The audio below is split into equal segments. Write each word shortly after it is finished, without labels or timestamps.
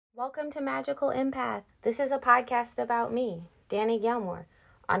Welcome to Magical Empath. This is a podcast about me, Danny Gilmore,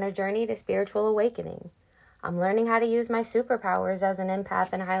 on a journey to spiritual awakening. I'm learning how to use my superpowers as an empath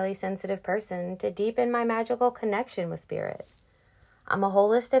and highly sensitive person to deepen my magical connection with spirit. I'm a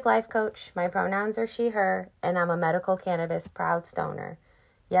holistic life coach, my pronouns are she, her, and I'm a medical cannabis proud stoner.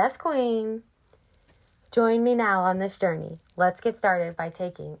 Yes, queen! Join me now on this journey. Let's get started by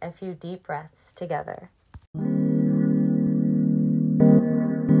taking a few deep breaths together.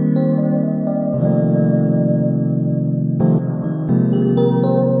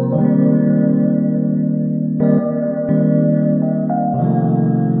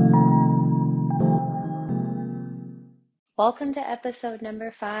 Welcome to episode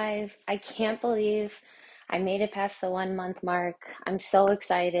number 5. I can't believe I made it past the 1 month mark. I'm so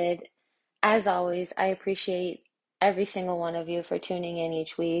excited. As always, I appreciate every single one of you for tuning in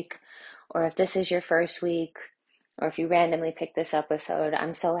each week, or if this is your first week, or if you randomly picked this episode,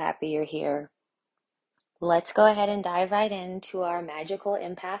 I'm so happy you're here. Let's go ahead and dive right into our magical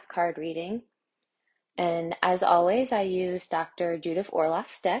empath card reading. And as always, I use Dr. Judith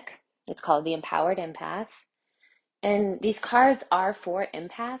Orloff's deck. It's called the Empowered Empath. And these cards are for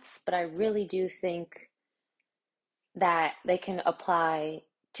empaths, but I really do think that they can apply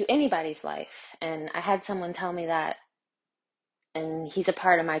to anybody's life. And I had someone tell me that, and he's a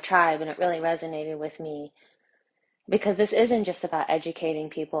part of my tribe, and it really resonated with me because this isn't just about educating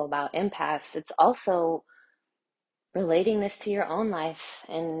people about empaths, it's also relating this to your own life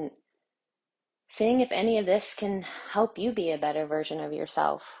and seeing if any of this can help you be a better version of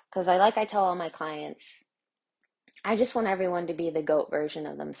yourself. Because I tell all my clients, I just want everyone to be the GOAT version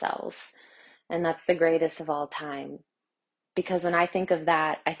of themselves. And that's the greatest of all time. Because when I think of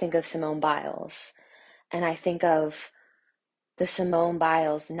that, I think of Simone Biles. And I think of the Simone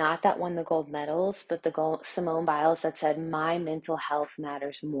Biles, not that won the gold medals, but the Simone Biles that said, my mental health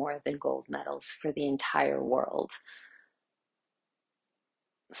matters more than gold medals for the entire world.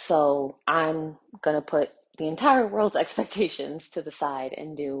 So I'm going to put the entire world's expectations to the side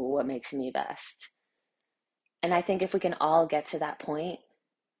and do what makes me best. And I think if we can all get to that point,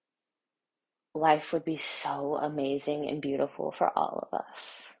 life would be so amazing and beautiful for all of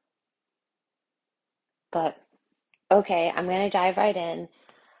us. But okay, I'm going to dive right in.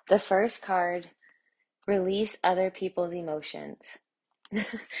 The first card, release other people's emotions.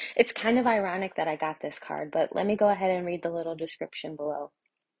 It's kind of ironic that I got this card, but let me go ahead and read the little description below.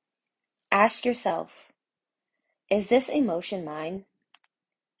 Ask yourself, is this emotion mine?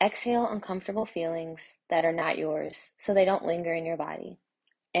 Exhale uncomfortable feelings that are not yours so they don't linger in your body.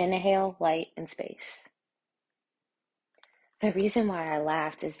 Inhale light and space. The reason why I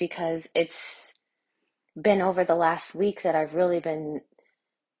laughed is because it's been over the last week that I've really been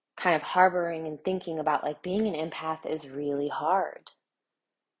kind of harboring and thinking about like being an empath is really hard.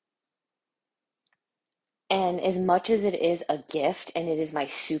 And as much as it is a gift and it is my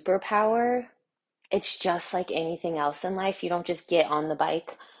superpower, it's just like anything else in life. You don't just get on the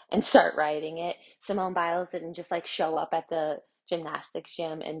bike and start riding it. Simone Biles didn't just like show up at the gymnastics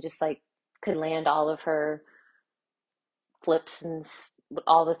gym and just like could land all of her flips and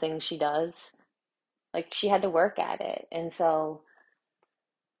all the things she does. Like she had to work at it. And so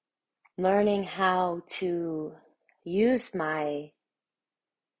learning how to use my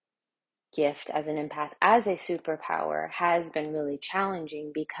gift as an empath as a superpower has been really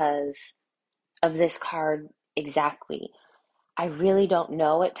challenging because of this card exactly. I really don't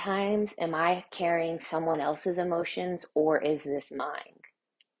know at times, am I carrying someone else's emotions or is this mine?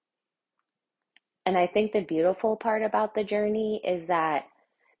 And I think the beautiful part about the journey is that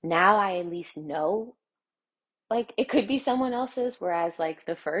now I at least know, like it could be someone else's, whereas like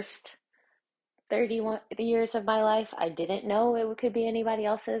the first 31 years of my life, I didn't know it could be anybody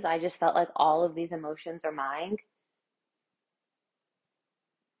else's. I just felt like all of these emotions are mine.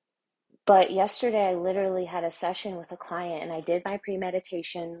 But yesterday, I literally had a session with a client and I did my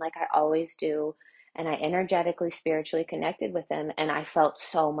pre-meditation like I always do. And I energetically, spiritually connected with them. And I felt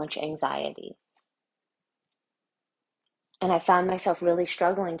so much anxiety. And I found myself really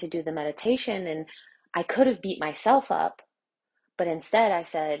struggling to do the meditation. And I could have beat myself up. But instead, I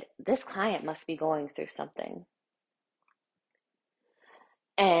said, this client must be going through something.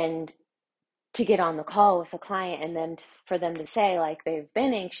 And to get on the call with a client and then for them to say like they've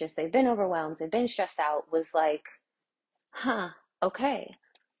been anxious, they've been overwhelmed, they've been stressed out was like, okay.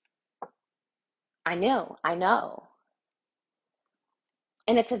 I know.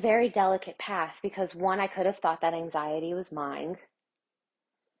 And it's a very delicate path because one, I could have thought that anxiety was mine.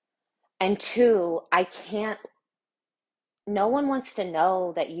 And two, no one wants to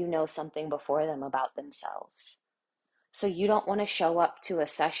know that you know something before them about themselves. So you don't want to show up to a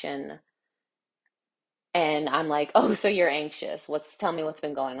session and I'm like, "Oh, so you're anxious. Tell me what's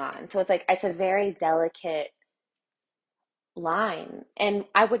been going on." So it's like it's a very delicate line. And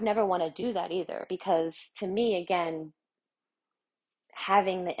I would never want to do that either because to me, again,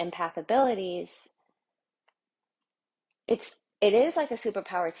 having the empath abilities, it is like a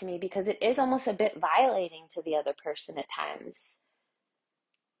superpower to me because it is almost a bit violating to the other person at times.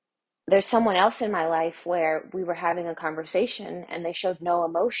 There's someone else in my life where we were having a conversation and they showed no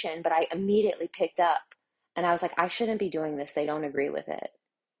emotion, but I immediately picked up and I was like, I shouldn't be doing this. They don't agree with it.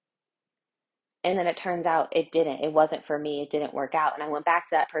 And then it turns out it didn't. It wasn't for me. It didn't work out. And I went back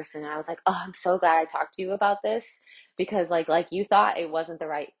to that person and I was like, "Oh, I'm so glad I talked to you about this because like you thought it wasn't the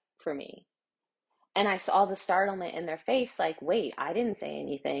right for me." And I saw the startlement in their face like, "Wait, I didn't say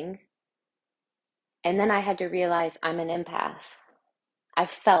anything." And then I had to realize I'm an empath. I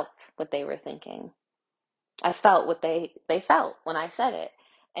felt what they were thinking. I felt what they felt when I said it.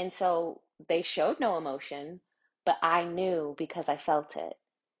 And so they showed no emotion, but I knew because I felt it,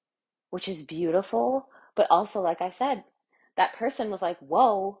 which is beautiful. But also, like I said, that person was like,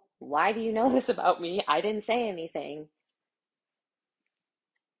 "Whoa, why do you know this about me? I didn't say anything."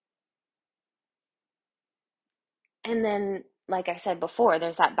 And then, like I said before,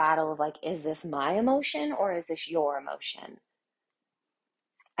 there's that battle of like, is this my emotion or is this your emotion?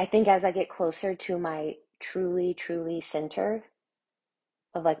 I think as I get closer to my truly, truly center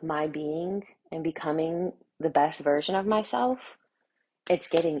of like my being and becoming the best version of myself, it's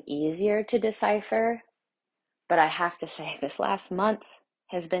getting easier to decipher. But I have to say, this last month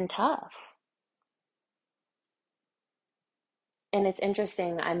has been tough. And it's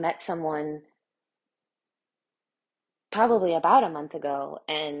interesting, I met someone probably about a month ago,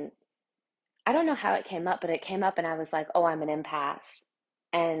 and I don't know how it came up, but it came up, and I was like, "Oh, I'm an empath."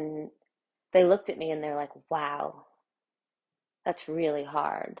 And they looked at me and they're like, "Wow, that's really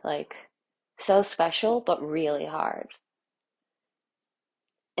hard." Like, so special, but really hard.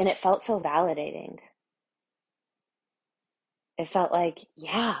 And it felt so validating. It felt like,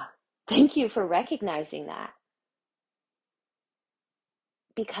 yeah, thank you for recognizing that.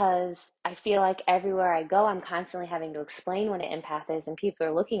 Because I feel like everywhere I go, I'm constantly having to explain what an empath is, and people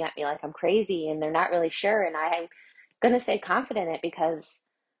are looking at me like I'm crazy and they're not really sure. And I'm going to stay confident in it because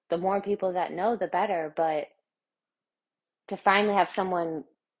the more people that know, the better. But to finally have someone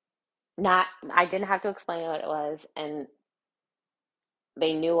not, I didn't have to explain what it was, and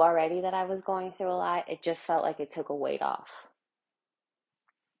they knew already that I was going through a lot, it just felt like it took a weight off.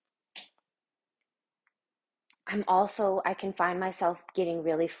 I can find myself getting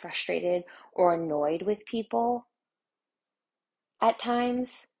really frustrated or annoyed with people at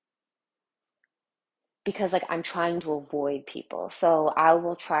times because like I'm trying to avoid people. So I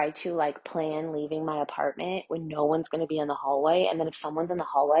will try to like plan leaving my apartment when no one's going to be in the hallway. And then if someone's in the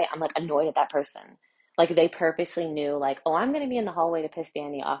hallway, I'm like annoyed at that person. Like they purposely knew, like, "Oh, I'm going to be in the hallway to piss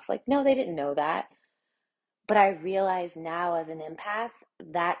Danny off." Like, no, they didn't know that. But I realize now as an empath,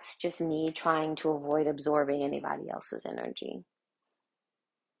 that's just me trying to avoid absorbing anybody else's energy.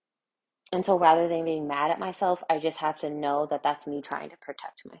 And so rather than being mad at myself, I just have to know that that's me trying to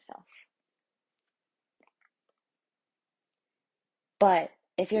protect myself. But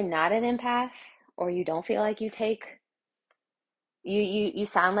if you're not an empath or you don't feel like you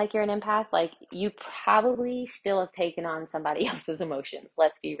sound like you're an empath, like you probably still have taken on somebody else's emotions.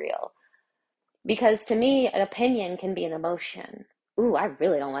 Let's be real. Because to me, an opinion can be an emotion. "Ooh, I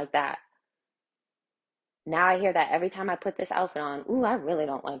really don't like that." Now I hear that every time I put this outfit on. "Ooh, I really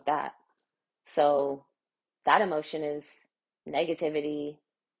don't like that." So that emotion is negativity.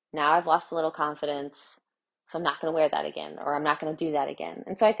 Now I've lost a little confidence. So I'm not going to wear that again, or I'm not going to do that again.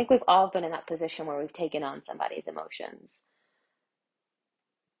 And so I think we've all been in that position where we've taken on somebody's emotions.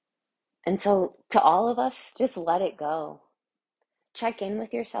 And so to all of us, just let it go. Check in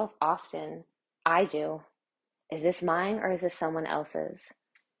with yourself often. I do. Is this mine or is this someone else's?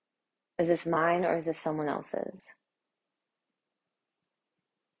 Is this mine or is this someone else's?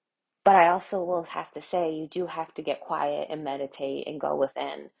 But I also will have to say, you do have to get quiet and meditate and go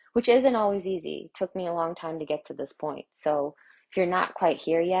within, which isn't always easy. It took me a long time to get to this point. So if you're not quite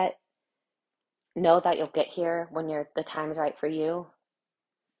here yet, know that you'll get here when the time's right for you.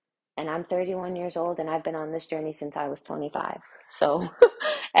 And I'm 31 years old and I've been on this journey since I was 25. So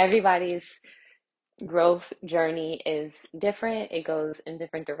everybody's growth journey is different. It goes in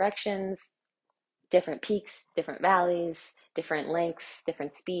different directions, different peaks, different valleys, different lengths,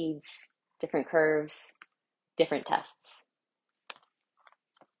 different speeds, different curves, different tests.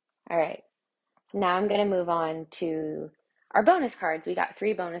 All right. Now I'm going to move on to our bonus cards. We got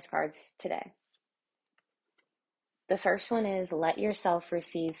 3 bonus cards today. The first one is let yourself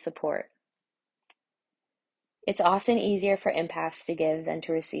receive support. It's often easier for empaths to give than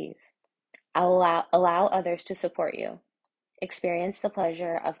to receive. Allow others to support you. Experience the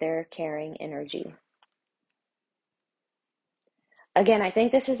pleasure of their caring energy. Again, I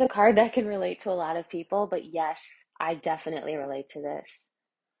think this is a card that can relate to a lot of people, but yes, I definitely relate to this.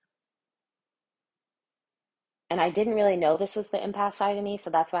 And I didn't really know this was the empath side of me, so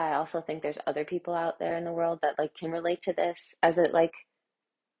that's why I also think there's other people out there in the world that like can relate to this as it like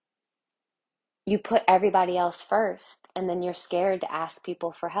you put everybody else first and then you're scared to ask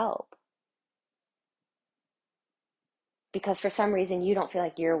people for help because for some reason you don't feel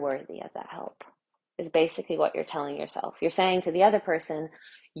like you're worthy of that help. Is basically what you're telling yourself. You're saying to the other person,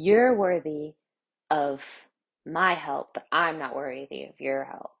 you're worthy of my help, but I'm not worthy of your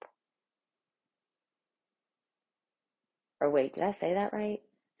help. Or wait, did I say that right?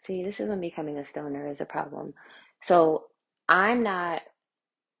 See, this is when becoming a stoner is a problem. So I'm not,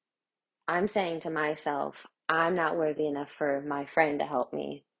 I'm saying to myself, I'm not worthy enough for my friend to help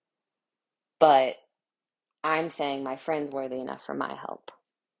me, but I'm saying my friend's worthy enough for my help.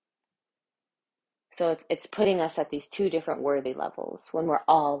 So it's putting us at these two different worthy levels when we're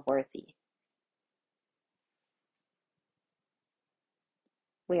all worthy.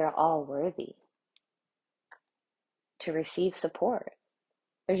 We are all worthy to receive support.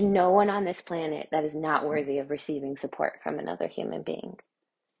 There's no one on this planet that is not worthy of receiving support from another human being.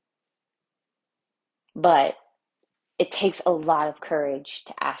 But it takes a lot of courage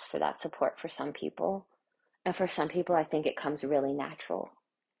to ask for that support for some people. And for some people, I think it comes really natural.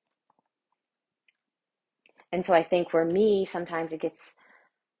 And so I think where me, sometimes it gets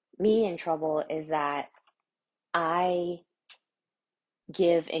me in trouble is that I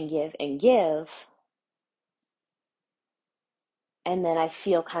give and give and give, and then I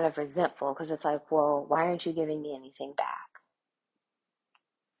feel kind of resentful because it's like, well, why aren't you giving me anything back?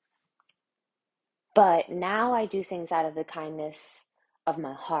 But now I do things out of the kindness of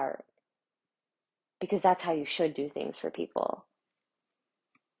my heart because that's how you should do things for people.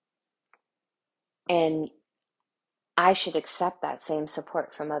 And I should accept that same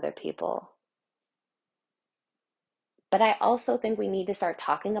support from other people. But I also think we need to start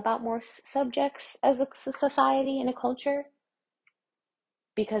talking about more subjects as a society and a culture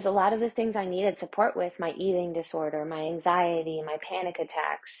because a lot of the things I needed support with, my eating disorder, my anxiety, my panic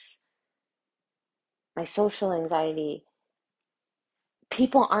attacks, my social anxiety,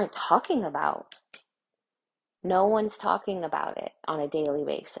 people aren't talking about. No one's talking about it on a daily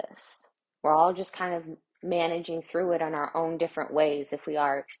basis. We're all just kind of managing through it in our own different ways if we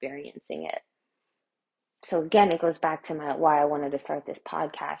are experiencing it. So again, it goes back to my why I wanted to start this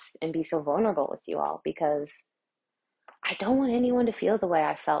podcast and be so vulnerable with you all because I don't want anyone to feel the way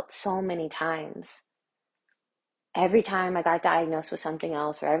I felt so many times. Every time I got diagnosed with something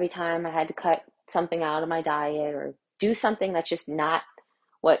else, or every time I had to cut something out of my diet or do something that's just not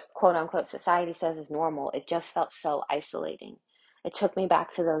what quote unquote society says is normal, it just felt so isolating. It took me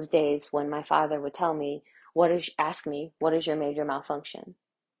back to those days when my father would tell me, ask me, what is your major malfunction?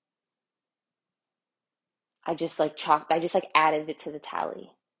 I just like added it to the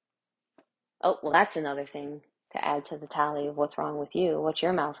tally. Oh, well, that's another thing to add to the tally of what's wrong with you. What's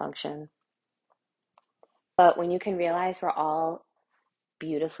your malfunction? But when you can realize we're all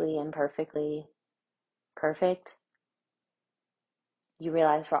beautifully and perfectly perfect, you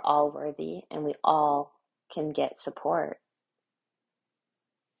realize we're all worthy and we all can get support.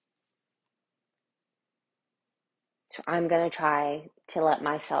 So I'm going to try to let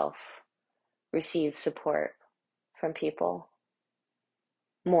myself receive support from people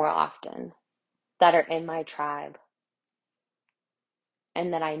more often that are in my tribe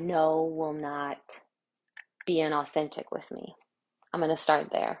and that I know will not be inauthentic with me. I'm going to start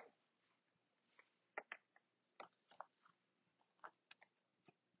there.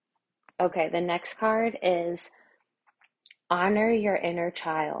 Okay, the next card is honor your inner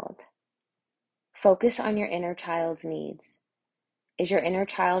child. Focus on your inner child's needs. Is your inner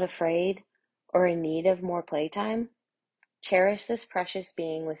child afraid or in need of more playtime? Cherish this precious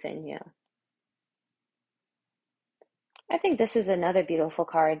being within you. I think this is another beautiful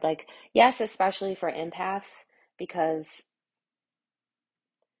card. Like, yes, especially for empaths, because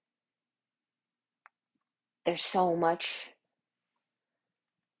there's so much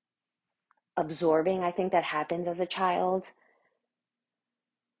absorbing, I think, that happens as a child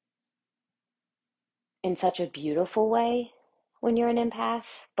in such a beautiful way when you're an empath,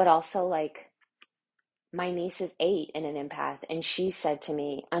 but also like my niece is 8 and an empath, and she said to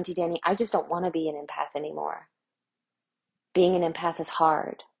me, Auntie Danny, I just don't want to be an empath anymore. Being an empath is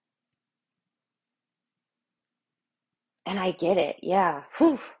hard. And I get it. Yeah.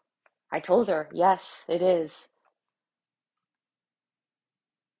 Whew. I told her, yes, it is.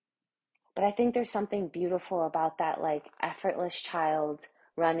 But I think there's something beautiful about that, like effortless child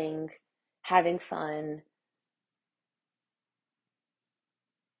running, having fun,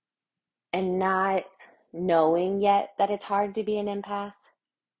 and not knowing yet that it's hard to be an empath.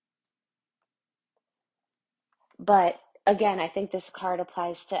 But again, I think this card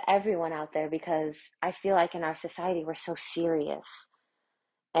applies to everyone out there because I feel like in our society we're so serious,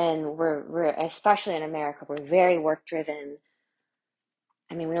 and we're especially in America, we're very work driven.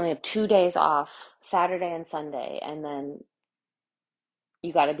 I mean, we only have 2 days off, Saturday and Sunday, and then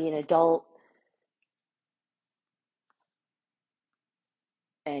you got to be an adult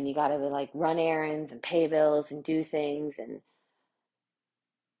and you got to like run errands and pay bills and do things, and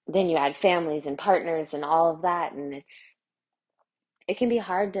then you add families and partners and all of that, and it can be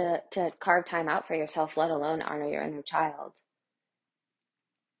hard to carve time out for yourself, let alone honor your inner child.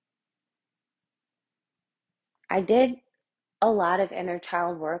 I did a lot of inner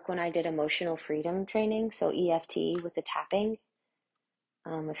child work when I did emotional freedom training, so EFT with the tapping.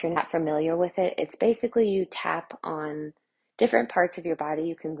 If you're not familiar with it, it's basically you tap on different parts of your body.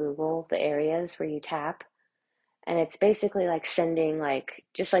 You can Google the areas where you tap, and it's basically like sending, like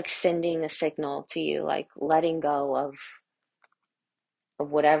just like sending a signal to you, like letting go of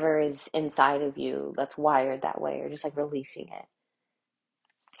whatever is inside of you that's wired that way, or just like releasing it.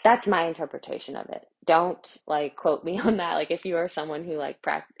 That's my interpretation of it. Don't like quote me on that. Like if you are someone who like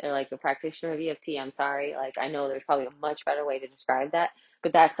like a practitioner of EFT, I'm sorry. Like I know there's probably a much better way to describe that,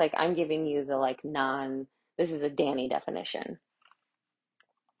 but that's like I'm giving you the like non, this is a Danny definition.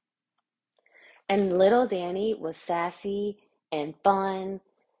 And little Danny was sassy and fun,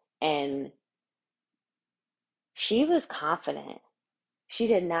 and she was confident. She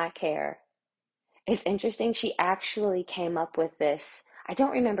did not care. It's interesting. She actually came up with this. I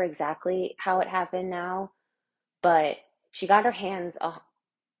don't remember exactly how it happened now, but she got her hands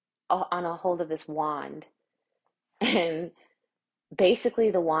on a hold of this wand, and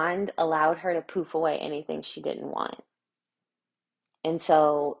basically the wand allowed her to poof away anything she didn't want. And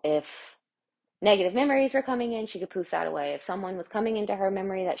so if negative memories were coming in, she could poof that away. If someone was coming into her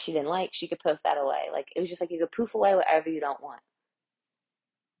memory that she didn't like, she could poof that away. Like it was just like you could poof away whatever you don't want.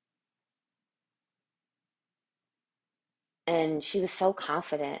 And she was so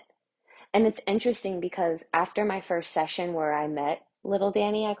confident. And it's interesting because after my first session where I met little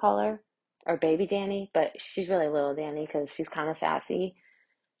Danny, I call her, or baby Danny, but she's really little Danny because she's kind of sassy.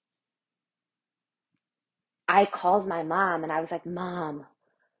 I called my mom and I was like, Mom,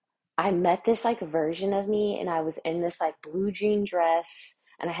 I met this like version of me, and I was in this like blue jean dress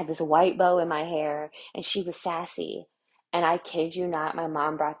and I had this white bow in my hair and she was sassy. And I kid you not, my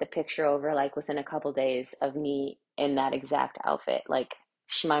mom brought the picture over like within a couple days of me in that exact outfit. Like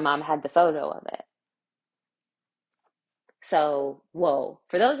my mom had the photo of it. So, whoa.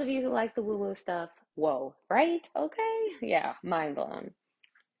 For those of you who like the woo-woo stuff, whoa, right? Okay. Yeah, mind blown.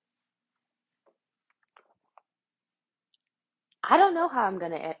 I don't know how I'm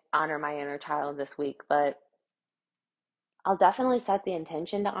going to honor my inner child this week, but I'll definitely set the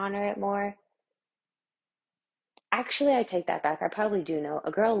intention to honor it more. Actually, I take that back. I probably do know.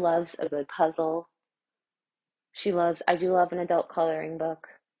 A girl loves a good puzzle. I do love an adult coloring book.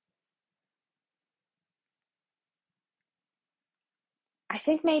 I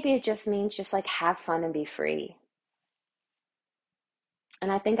think maybe it just means just like have fun and be free. And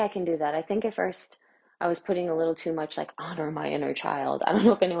I think I can do that. I think at first I was putting a little too much like honor my inner child. I don't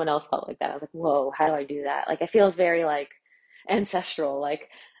know if anyone else felt like that. I was like, whoa, how do I do that? Like it feels very like ancestral. Like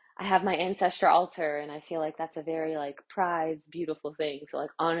I have my ancestor altar and I feel like that's a very like prized, beautiful thing. So like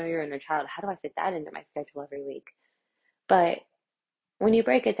honor your inner child. How do I fit that into my schedule every week? But when you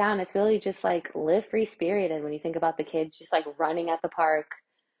break it down, it's really just like live free spirited when you think about the kids just like running at the park,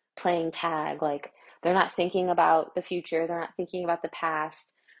 playing tag. Like they're not thinking about the future, they're not thinking about the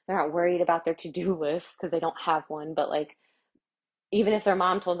past, they're not worried about their to-do list because they don't have one. But like even if their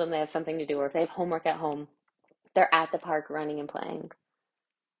mom told them they have something to do or if they have homework at home, they're at the park running and playing.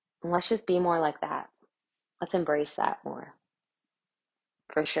 And let's just be more like that. Let's embrace that more.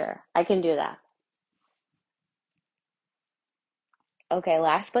 For sure. I can do that. Okay,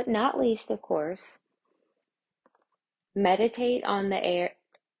 last but not least, of course, meditate on the air,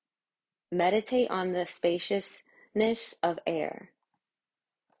 meditate on the spaciousness of air.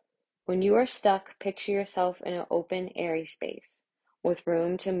 When you are stuck, picture yourself in an open, airy space with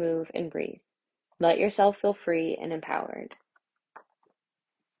room to move and breathe. Let yourself feel free and empowered.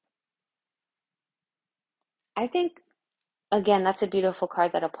 I think, again, that's a beautiful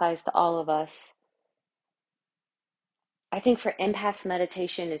card that applies to all of us. I think for empaths,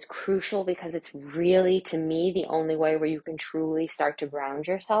 meditation is crucial because it's really, to me, the only way where you can truly start to ground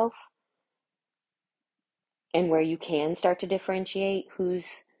yourself and where you can start to differentiate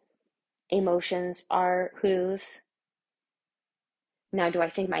whose emotions are whose. Now, do I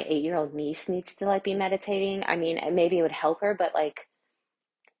think my 8-year-old niece needs to like be meditating? I mean, maybe it would help her, but like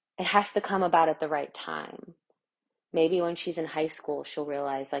it has to come about at the right time. Maybe when she's in high school, she'll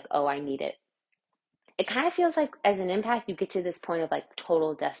realize like, oh, I need it. It kind of feels like as an empath, you get to this point of like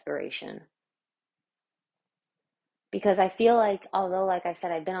total desperation. Because I feel like, although, like I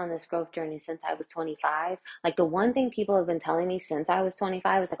said, I've been on this growth journey since I was 25, like the one thing people have been telling me since I was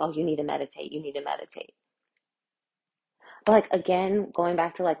 25 is like, oh, you need to meditate, you need to meditate. But like again, going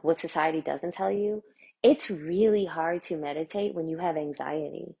back to like what society doesn't tell you, it's really hard to meditate when you have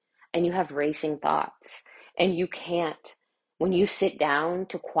anxiety and you have racing thoughts and you can't. When you sit down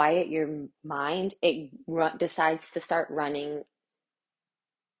to quiet your mind, it decides to start running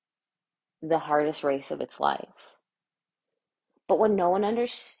the hardest race of its life. But when no one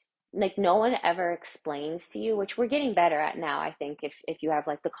like no one ever explains to you, which we're getting better at now, I think if you have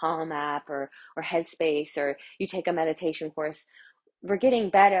like the Calm app or Headspace or you take a meditation course, we're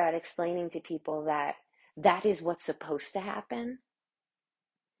getting better at explaining to people that that is what's supposed to happen.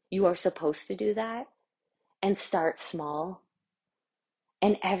 You are supposed to do that and start small,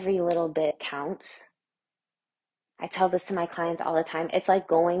 and every little bit counts. I tell this to my clients all the time. It's like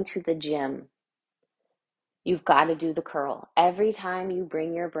going to the gym. You've got to do the curl. Every time you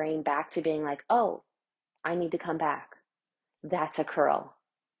bring your brain back to being like, oh, I need to come back. That's a curl.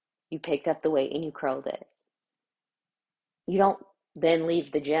 You picked up the weight and you curled it. You don't then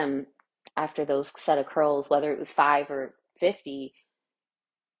leave the gym after those set of curls, whether it was 5 or 50,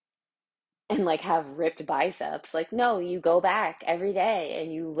 and like have ripped biceps. Like, no, you go back every day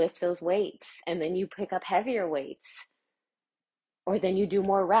and you lift those weights and then you pick up heavier weights or then you do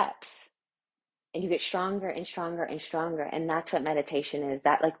more reps and you get stronger and stronger and stronger. And that's what meditation is.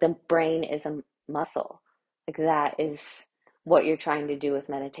 That like the brain is a muscle. Like that is what you're trying to do with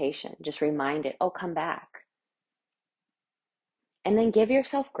meditation. Just remind it, oh, come back. And then give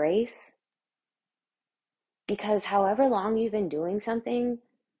yourself grace because however long you've been doing something,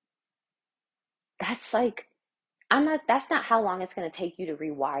 that's like, that's not how long it's going to take you to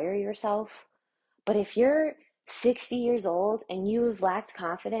rewire yourself. But if you're 60 years old and you've lacked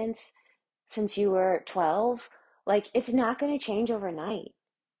confidence since you were 12, like it's not going to change overnight.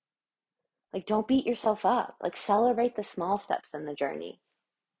 Like don't beat yourself up. Like celebrate the small steps in the journey.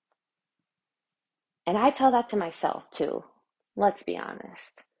 And I tell that to myself too. Let's be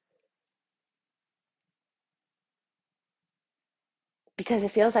honest. Because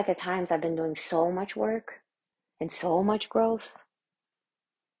it feels like at times I've been doing so much work and so much growth.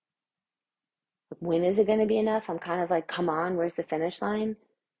 Like, when is it going to be enough? I'm kind of like, come on, where's the finish line?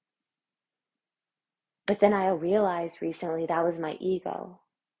 But then I realized recently that was my ego.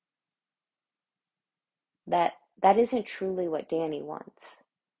 That that isn't truly what Danny wants.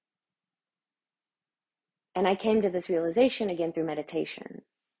 And I came to this realization again through meditation.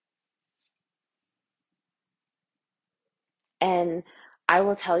 And I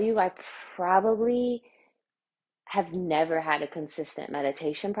will tell you, I probably have never had a consistent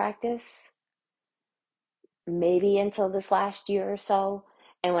meditation practice, maybe until this last year or so.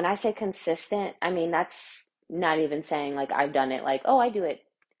 And when I say consistent, I mean, that's not even saying like I've done it like, oh, I do it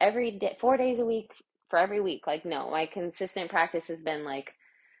every day, 4 days a week for every week. Like, no, my consistent practice has been like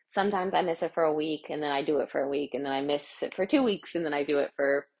sometimes I miss it for a week and then I do it for a week and then I miss it for 2 weeks and then I do it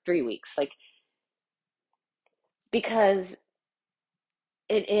for 3 weeks. Like, because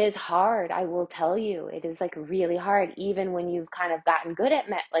it is hard, I will tell you. It is like really hard, even when you've kind of gotten good at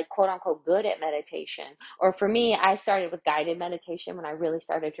like quote unquote good at meditation. Or for me, I started with guided meditation when I really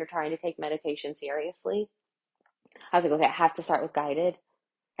started to trying to take meditation seriously. I was like, okay, I have to start with guided.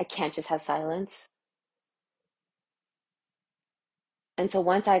 I can't just have silence. And so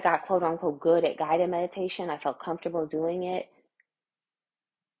once I got quote unquote good at guided meditation, I felt comfortable doing it.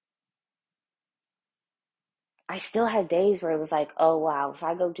 I still had days where it was like, oh wow, if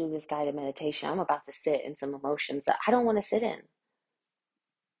I go do this guided meditation, I'm about to sit in some emotions that I don't want to sit in.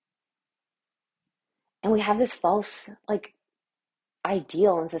 And we have this false like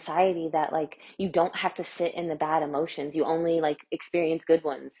ideal in society that like you don't have to sit in the bad emotions. You only like experience good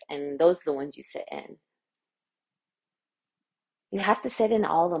ones, and those are the ones you sit in. You have to sit in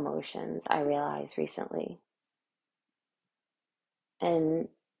all emotions, I realized recently. And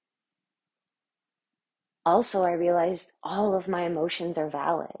also I realized all of my emotions are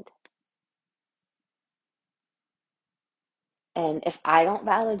valid. And if I don't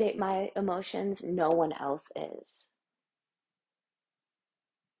validate my emotions, no one else is.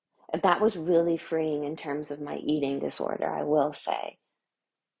 That was really freeing in terms of my eating disorder, I will say.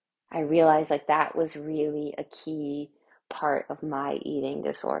 I realized like that was really a key part of my eating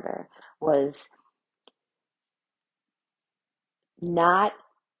disorder was not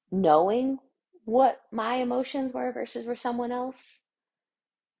knowing what my emotions were versus were someone else,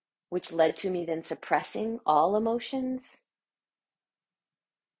 which led to me then suppressing all emotions,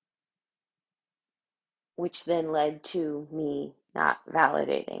 which then led to me not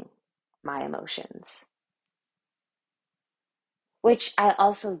validating my emotions. Which I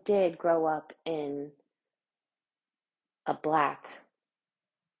also did grow up in a black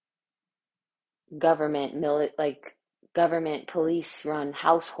government police run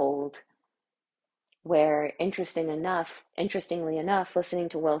household where interestingly enough, listening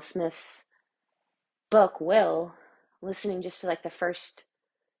to Will Smith's book, listening just to like the first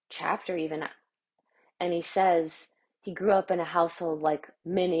chapter even, and he says he grew up in a household like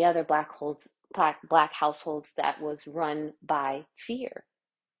many other black households that was run by fear.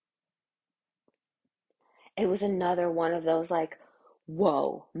 It was another one of those like,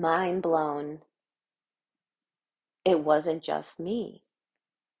 whoa, mind blown. It wasn't just me.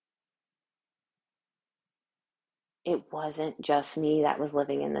 It wasn't just me that was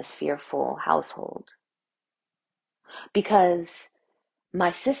living in this fearful household. Because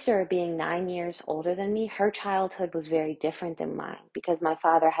my sister, being 9 years older than me, her childhood was very different than mine because my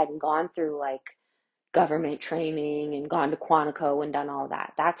father hadn't gone through like government training and gone to Quantico and done all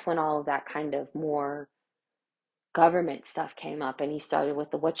that. That's when all of that kind of more government stuff came up, and he started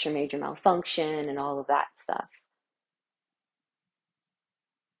with the what's your major malfunction and all of that stuff.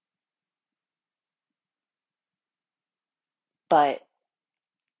 But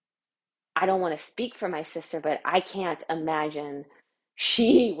I don't want to speak for my sister, but I can't imagine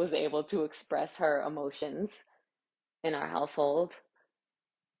she was able to express her emotions in our household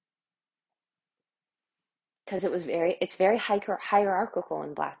because it's very hierarchical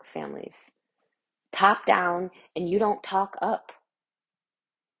in black families. Top down, and you don't talk up.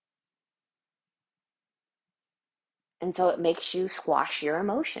 And so it makes you squash your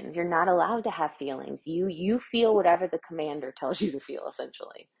emotions. You're not allowed to have feelings. You feel whatever the commander tells you to feel,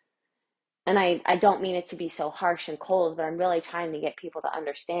 essentially. And I don't mean it to be so harsh and cold, but I'm really trying to get people to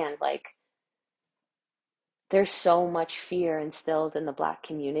understand like there's so much fear instilled in the black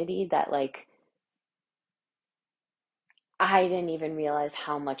community that like I didn't even realize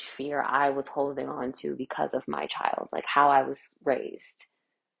how much fear I was holding on to because of my child, like how I was raised.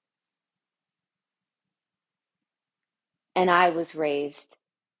 And I was raised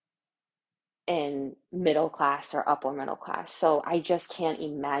in middle class or upper middle class. So I just can't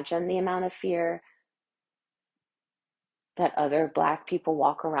imagine the amount of fear that other black people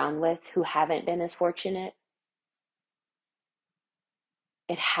walk around with who haven't been as fortunate.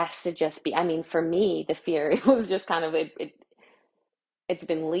 It has to just be, I mean, for me, the fear, it was just kind of, it's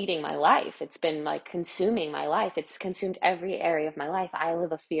been leading my life. It's been like consuming my life. It's consumed every area of my life. I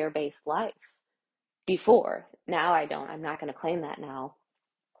live a fear-based life before. Now I don't. I'm not going to claim that now.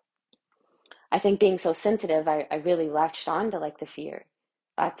 I think being so sensitive, I really latched on to like the fear.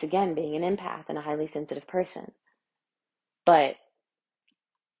 That's again being an empath and a highly sensitive person. But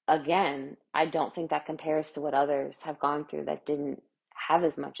again, I don't think that compares to what others have gone through that didn't have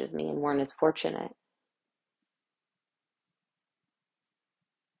as much as me and weren't as fortunate.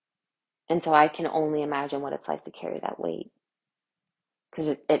 And so I can only imagine what it's like to carry that weight.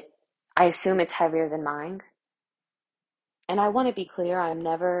 Because I assume it's heavier than mine. And I want to be clear, I'm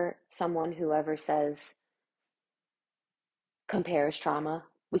never someone who ever says compares trauma.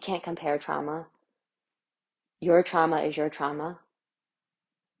 We can't compare trauma. Your trauma is your trauma.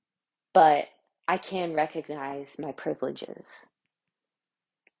 But I can recognize my privileges.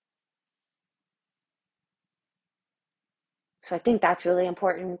 So I think that's really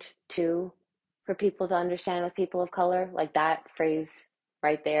important too for people to understand with people of color, like that phrase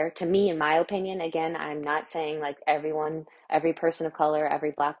right there. To me, in my opinion, again, I'm not saying like every person of color,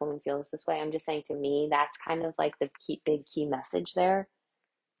 every black woman feels this way. I'm just saying to me, that's kind of like the big key message there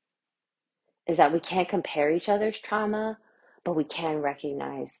is that we can't compare each other's trauma, but we can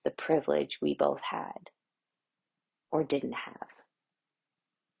recognize the privilege we both had or didn't have.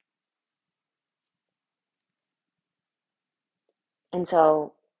 And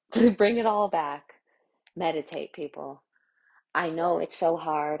so to bring it all back, meditate, people. I know it's so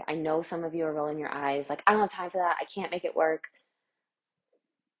hard. I know some of you are rolling your eyes like, I don't have time for that. I can't make it work.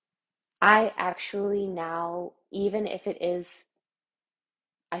 I actually now, even if it is,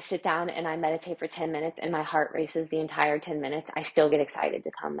 I sit down and I meditate for 10 minutes and my heart races the entire 10 minutes, I still get excited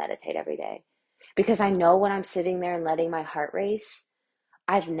to come meditate every day. Because I know when I'm sitting there and letting my heart race,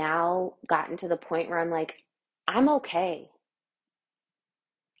 I've now gotten to the point where I'm like, I'm okay.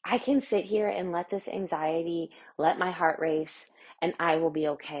 I can sit here and let this anxiety, let my heart race, and I will be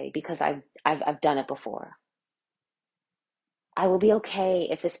okay because I've done it before. I will be okay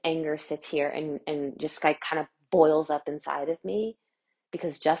if this anger sits here and just like kind of boils up inside of me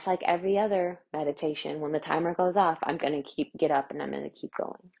because just like every other meditation, when the timer goes off, I'm going to get up and I'm going to keep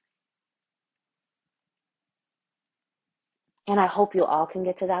going. And I hope you all can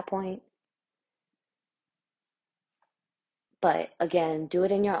get to that point. But again, do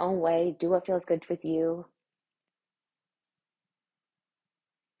it in your own way. Do what feels good with you.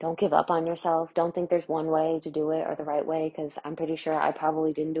 Don't give up on yourself. Don't think there's one way to do it or the right way, because I'm pretty sure I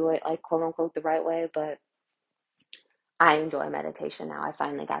probably didn't do it like quote unquote the right way, but I enjoy meditation now. I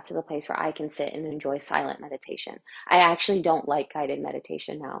finally got to the place where I can sit and enjoy silent meditation. I actually don't like guided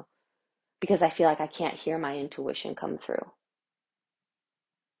meditation now because I feel like I can't hear my intuition come through.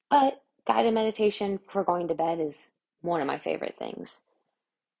 But guided meditation for going to bed is one of my favorite things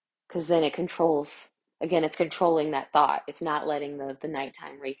because then it controls, again, it's controlling that thought. It's not letting the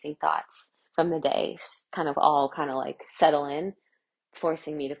nighttime racing thoughts from the day kind of all kind of like settle in,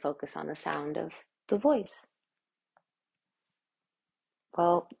 forcing me to focus on the sound of the voice.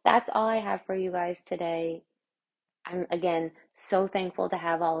 Well, that's all I have for you guys today. I'm again so thankful to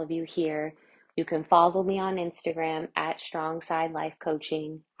have all of you here. You can follow me on Instagram at Strong Side Life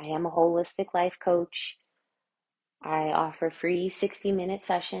Coaching. I am a holistic life coach. I offer free 60-minute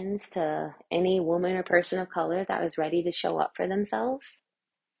sessions to any woman or person of color that was ready to show up for themselves.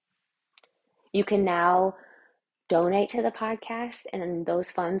 You can now donate to the podcast, and those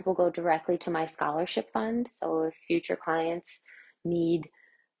funds will go directly to my scholarship fund. So if future clients need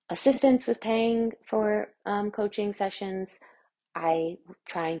assistance with paying for coaching sessions, I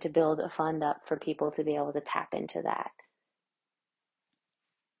trying to build a fund up for people to be able to tap into that.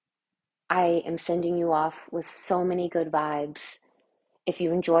 I am sending you off with so many good vibes. If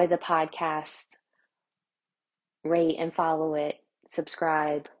you enjoy the podcast, rate and follow it,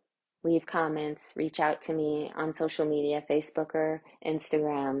 subscribe, leave comments, reach out to me on social media, Facebook or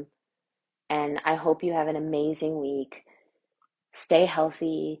Instagram. And I hope you have an amazing week. Stay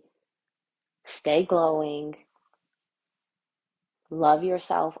healthy, stay glowing, love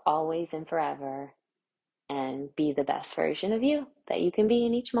yourself always and forever, and be the best version of you that you can be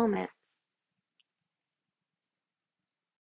in each moment.